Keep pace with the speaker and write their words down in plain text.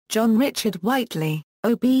John Richard Whiteley,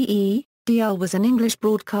 OBE, DL was an English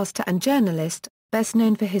broadcaster and journalist, best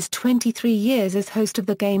known for his 23 years as host of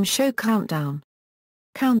the game show Countdown.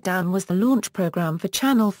 Countdown was the launch program for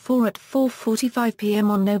Channel 4 at 4:45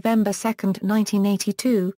 p.m. on November 2,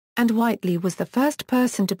 1982, and Whiteley was the first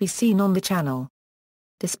person to be seen on the channel.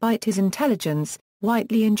 Despite his intelligence,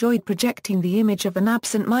 Whiteley enjoyed projecting the image of an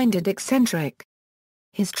absent-minded eccentric.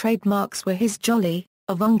 His trademarks were his jolly,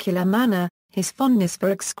 avuncular manner, his fondness for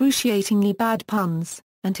excruciatingly bad puns,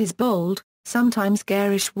 and his bold, sometimes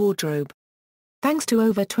garish wardrobe. Thanks to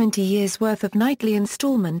over 20 years' worth of nightly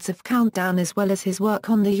installments of Countdown as well as his work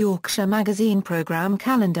on the Yorkshire magazine programme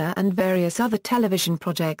calendar and various other television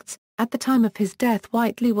projects, at the time of his death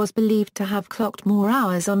Whiteley was believed to have clocked more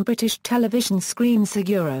hours on British television screens a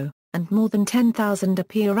euro, and more than 10,000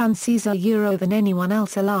 appearances a euro than anyone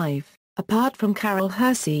else alive, apart from Carole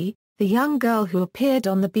Hersee, the young girl who appeared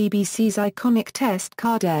on the BBC's iconic test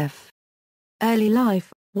card F. Early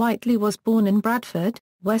life: Whiteley was born in Bradford,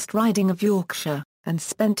 West Riding of Yorkshire, and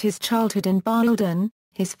spent his childhood in Barldon.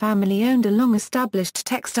 His family owned a long-established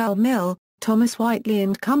textile mill, Thomas Whiteley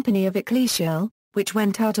and Company of Eccleshall, which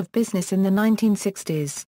went out of business in the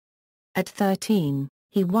 1960s. At 13,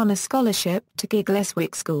 he won a scholarship to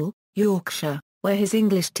Giggleswick School, Yorkshire, where his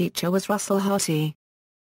English teacher was Russell Harty.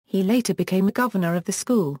 He later became a governor of the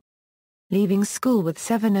school. Leaving school with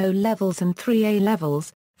 7 O-levels and 3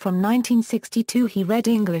 A-levels, from 1962 he read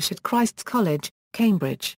English at Christ's College,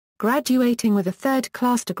 Cambridge, graduating with a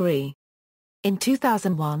third-class degree. In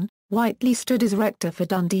 2001, Whiteley stood as rector for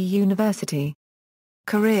Dundee University.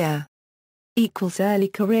 Career Early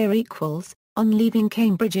career On leaving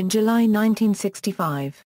Cambridge in July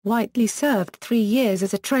 1965, Whiteley served 3 years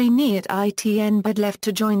as a trainee at ITN but left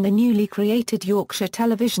to join the newly created Yorkshire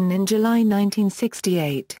Television in July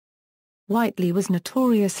 1968. Whiteley was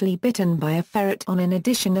notoriously bitten by a ferret on an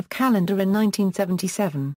edition of Calendar in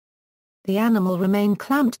 1977. The animal remained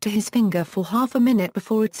clamped to his finger for half a minute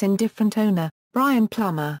before its indifferent owner, Brian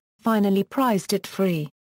Plummer, finally prized it free.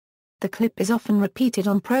 The clip is often repeated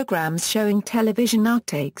on programs showing television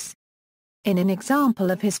outtakes. In an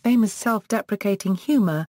example of his famous self-deprecating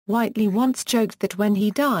humor, Whiteley once joked that when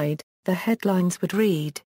he died, the headlines would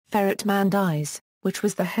read, "Ferret Man Dies," which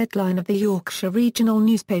was the headline of the Yorkshire regional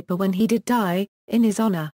newspaper when he did die, in his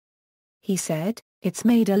honor. He said, "It's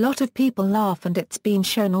made a lot of people laugh and it's been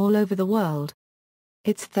shown all over the world.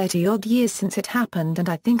 It's 30-odd years since it happened and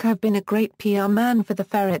I think I've been a great PR man for the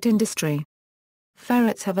ferret industry."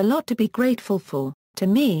 Ferrets have a lot to be grateful for. To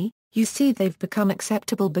me, you see, they've become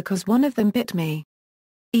acceptable because one of them bit me.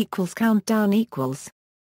 Countdown equals.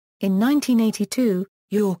 In 1982,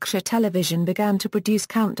 Yorkshire Television began to produce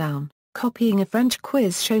Countdown, copying a French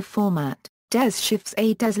quiz show format, des chiffres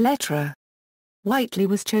et des lettres. Whiteley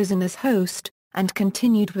was chosen as host, and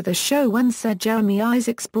continued with the show when Sir Jeremy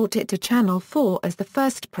Isaacs brought it to Channel 4 as the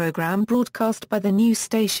first programme broadcast by the new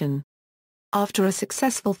station. After a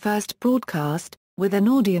successful first broadcast, with an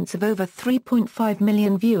audience of over 3.5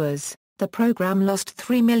 million viewers, the programme lost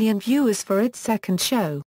 3 million viewers for its second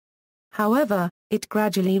show. However, it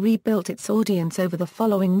gradually rebuilt its audience over the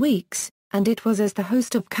following weeks, and it was as the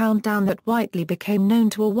host of Countdown that Whiteley became known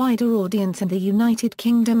to a wider audience in the United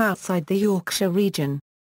Kingdom outside the Yorkshire region.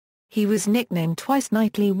 He was nicknamed twice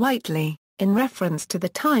Nightly Whiteley, in reference to the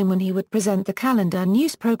time when he would present the calendar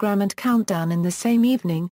news programme and Countdown in the same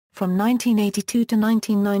evening, from 1982 to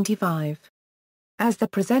 1995. As the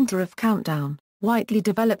presenter of Countdown, Whiteley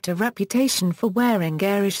developed a reputation for wearing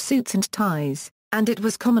garish suits and ties, and it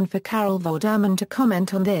was common for Carole Vorderman to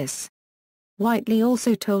comment on this. Whiteley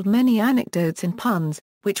also told many anecdotes and puns,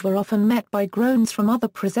 which were often met by groans from other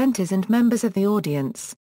presenters and members of the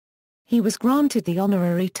audience. He was granted the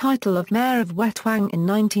honorary title of Mayor of Wetwang in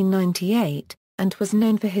 1998, and was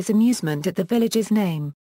known for his amusement at the village's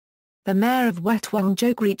name. The Mayor of Wetwang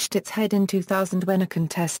joke reached its head in 2000 when a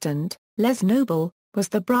contestant, Les Noble, was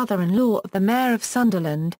the brother-in-law of the Mayor of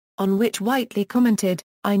Sunderland, on which Whiteley commented,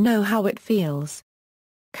 "I know how it feels."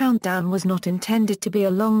 Countdown was not intended to be a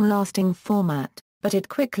long-lasting format, but it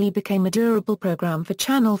quickly became a durable program for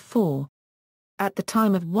Channel 4. At the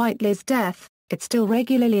time of Whiteley's death, it still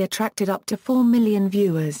regularly attracted up to 4 million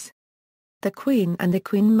viewers. The Queen and the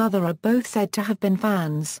Queen Mother are both said to have been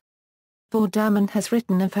fans. Vorderman has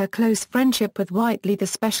written of her close friendship with Whiteley. "The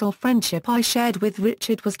special friendship I shared with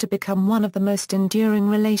Richard was to become one of the most enduring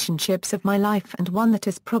relationships of my life and one that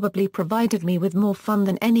has probably provided me with more fun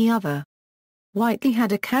than any other." Whiteley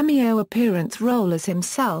had a cameo appearance role as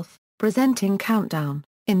himself, presenting Countdown,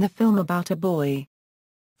 in the film About a Boy.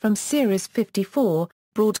 From Series 54,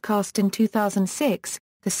 broadcast in 2006,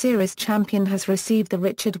 the series champion has received the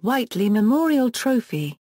Richard Whiteley Memorial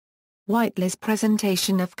Trophy. Whiteley's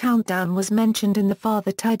presentation of Countdown was mentioned in the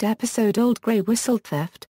Father Ted episode Old Grey Whistle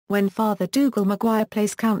Theft, when Father Dougal Maguire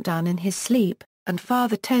plays Countdown in his sleep, and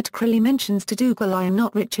Father Ted Crilly mentions to Dougal "I am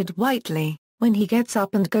not Richard Whiteley," when he gets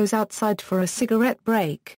up and goes outside for a cigarette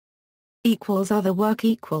break. Other work.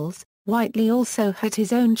 Whiteley also had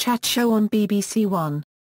his own chat show on BBC One.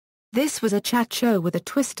 This was a chat show with a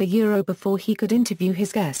twist. Before he could interview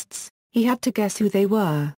his guests, he had to guess who they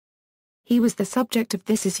were. He was the subject of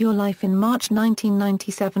This Is Your Life in March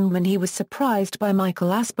 1997 when he was surprised by Michael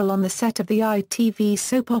Aspel on the set of the ITV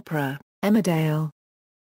soap opera, Emmerdale.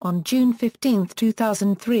 On June 15,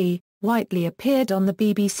 2003, Whiteley appeared on the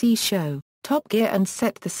BBC show, Top Gear, and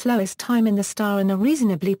set the slowest time in the Star in a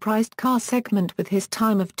reasonably priced car segment with his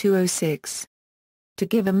time of 2:06. To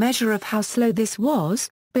give a measure of how slow this was,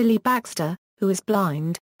 Billy Baxter, who is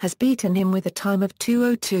blind, has beaten him with a time of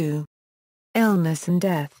 2:02. Illness and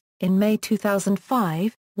death. In May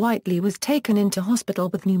 2005, Whiteley was taken into hospital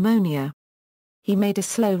with pneumonia. He made a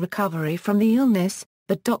slow recovery from the illness,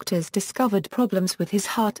 but doctors discovered problems with his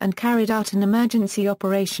heart and carried out an emergency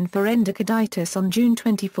operation for endocarditis on June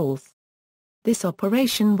 24. This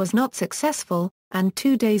operation was not successful, and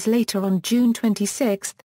 2 days later on June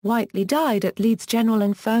 26, Whiteley died at Leeds General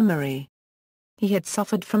Infirmary. He had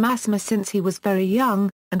suffered from asthma since he was very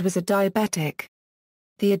young, and was a diabetic.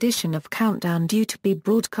 The edition of Countdown due to be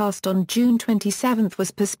broadcast on June 27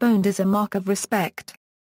 was postponed as a mark of respect.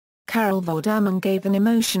 Carole Hersee gave an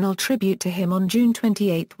emotional tribute to him on June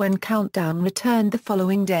 28 when Countdown returned the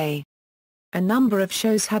following day. A number of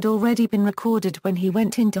shows had already been recorded when he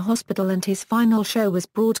went into hospital, and his final show was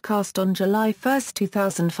broadcast on July 1,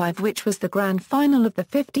 2005, which was the grand final of the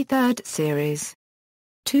 53rd series.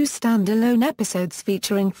 2 standalone episodes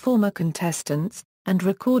featuring former contestants, and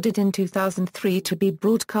recorded in 2003 to be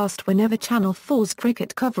broadcast whenever Channel 4's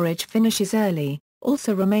cricket coverage finishes early,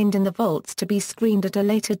 also remained in the vaults to be screened at a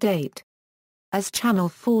later date. As Channel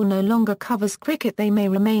 4 no longer covers cricket, they may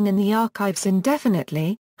remain in the archives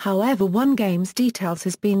indefinitely. However, one game's details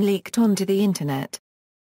has been leaked onto the Internet.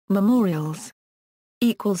 Memorials.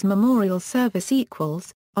 Memorial service.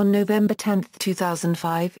 On November 10,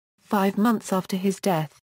 2005, 5 months after his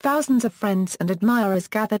death, thousands of friends and admirers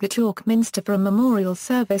gathered at York Minster for a memorial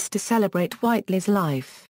service to celebrate Whiteley's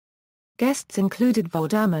life. Guests included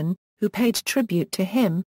Vorderman, who paid tribute to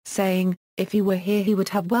him, saying, "If he were here he would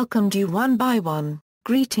have welcomed you one by one,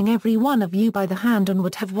 greeting every one of you by the hand, and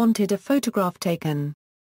would have wanted a photograph taken."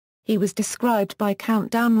 He was described by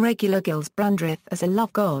Countdown regular Gilles Brandreth as a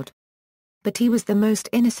love god. But he was the most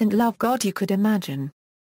innocent love god you could imagine.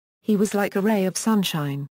 He was like a ray of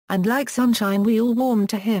sunshine, and like sunshine we all warmed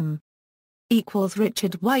to him.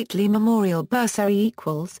 Richard Whiteley Memorial Bursary.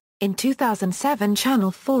 In 2007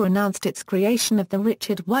 Channel 4 announced its creation of the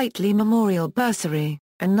Richard Whiteley Memorial Bursary,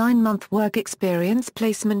 a 9-month work experience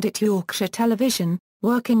placement at Yorkshire Television,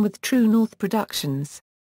 working with True North Productions.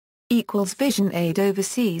 Vision Aid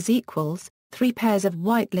Overseas. 3 pairs of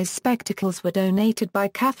Whiteley's spectacles were donated by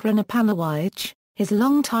Catherine Apanawaj, his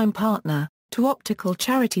longtime partner, to optical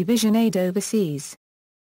charity Vision Aid Overseas.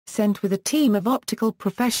 Sent with a team of optical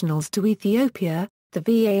professionals to Ethiopia, the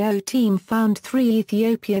VAO team found 3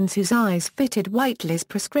 Ethiopians whose eyes fitted Whiteley's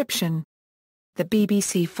prescription. The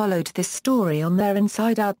BBC followed this story on their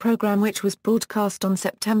Inside Out programme, which was broadcast on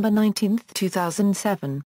September 19,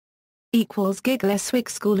 2007. Giggleswick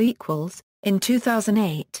School. In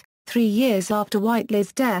 2008, 3 years after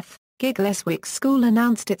Whiteley's death, Giggleswick School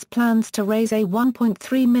announced its plans to raise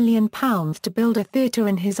 £1.3 million to build a theatre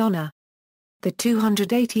in his honour. The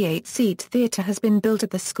 288-seat theatre has been built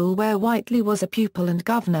at the school where Whiteley was a pupil and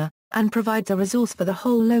governor, and provides a resource for the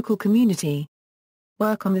whole local community.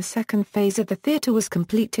 Work on the second phase of the theatre was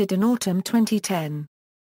completed in autumn 2010.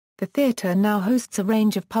 The theatre now hosts a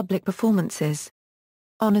range of public performances.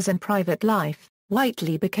 Honours and private life.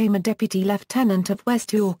 Whiteley became a Deputy Lieutenant of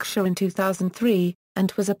West Yorkshire in 2003,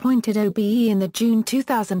 and was appointed OBE in the June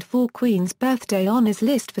 2004 Queen's Birthday Honours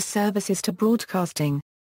list for services to broadcasting.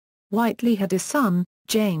 Whiteley had a son,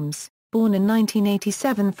 James, born in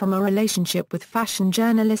 1987 from a relationship with fashion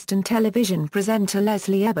journalist and television presenter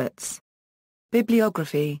Leslie Ebbets.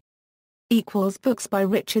 Bibliography. Books by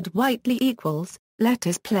Richard Whiteley.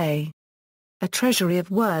 Letters Play. A Treasury of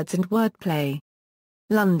Words and Wordplay.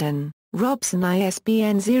 London, Robson,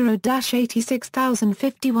 ISBN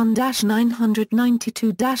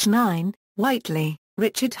 0-86051-992-9, Whiteley,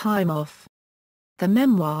 Richard Hymoff. The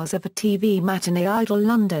Memoirs of a TV Matinee Idol.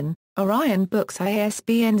 London, Orion Books,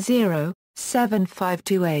 ISBN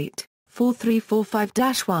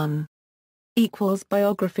 0-7528-4345-1.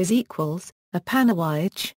 Biographies.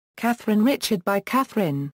 Apanawaj, Catherine. Richard by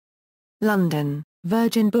Catherine. London,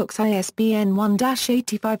 Virgin Books ISBN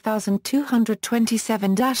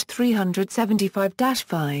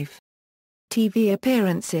 1-85227-375-5. TV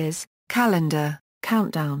appearances, calendar,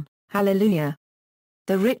 countdown, hallelujah.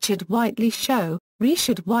 The Richard Whiteley Show,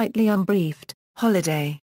 Richard Whiteley Unbriefed,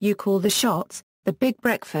 Holiday, You Call the Shots, The Big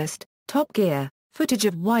Breakfast, Top Gear. Footage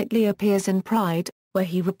of Whiteley appears in Pride, where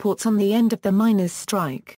he reports on the end of the miners'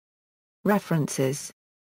 strike. References.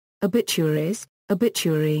 Obituaries,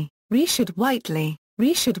 obituary, Richard Whiteley,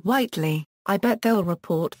 I bet they'll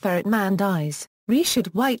report Ferret Man dies, Richard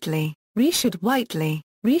Whiteley,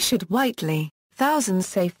 thousands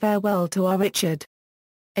say farewell to our Richard.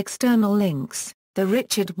 External links, the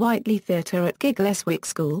Richard Whiteley Theatre at Giggleswick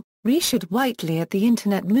School, Richard Whiteley at the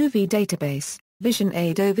Internet Movie Database, Vision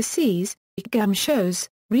Aid Overseas, IGAM shows,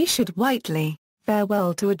 Richard Whiteley,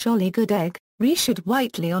 Farewell to a Jolly Good Egg, Richard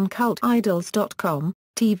Whiteley on cultidols.com,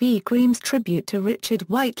 TV Cream's tribute to Richard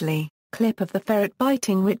Whiteley, clip of the ferret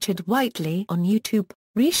biting Richard Whiteley on YouTube,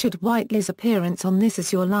 Richard Whiteley's appearance on This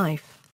Is Your Life.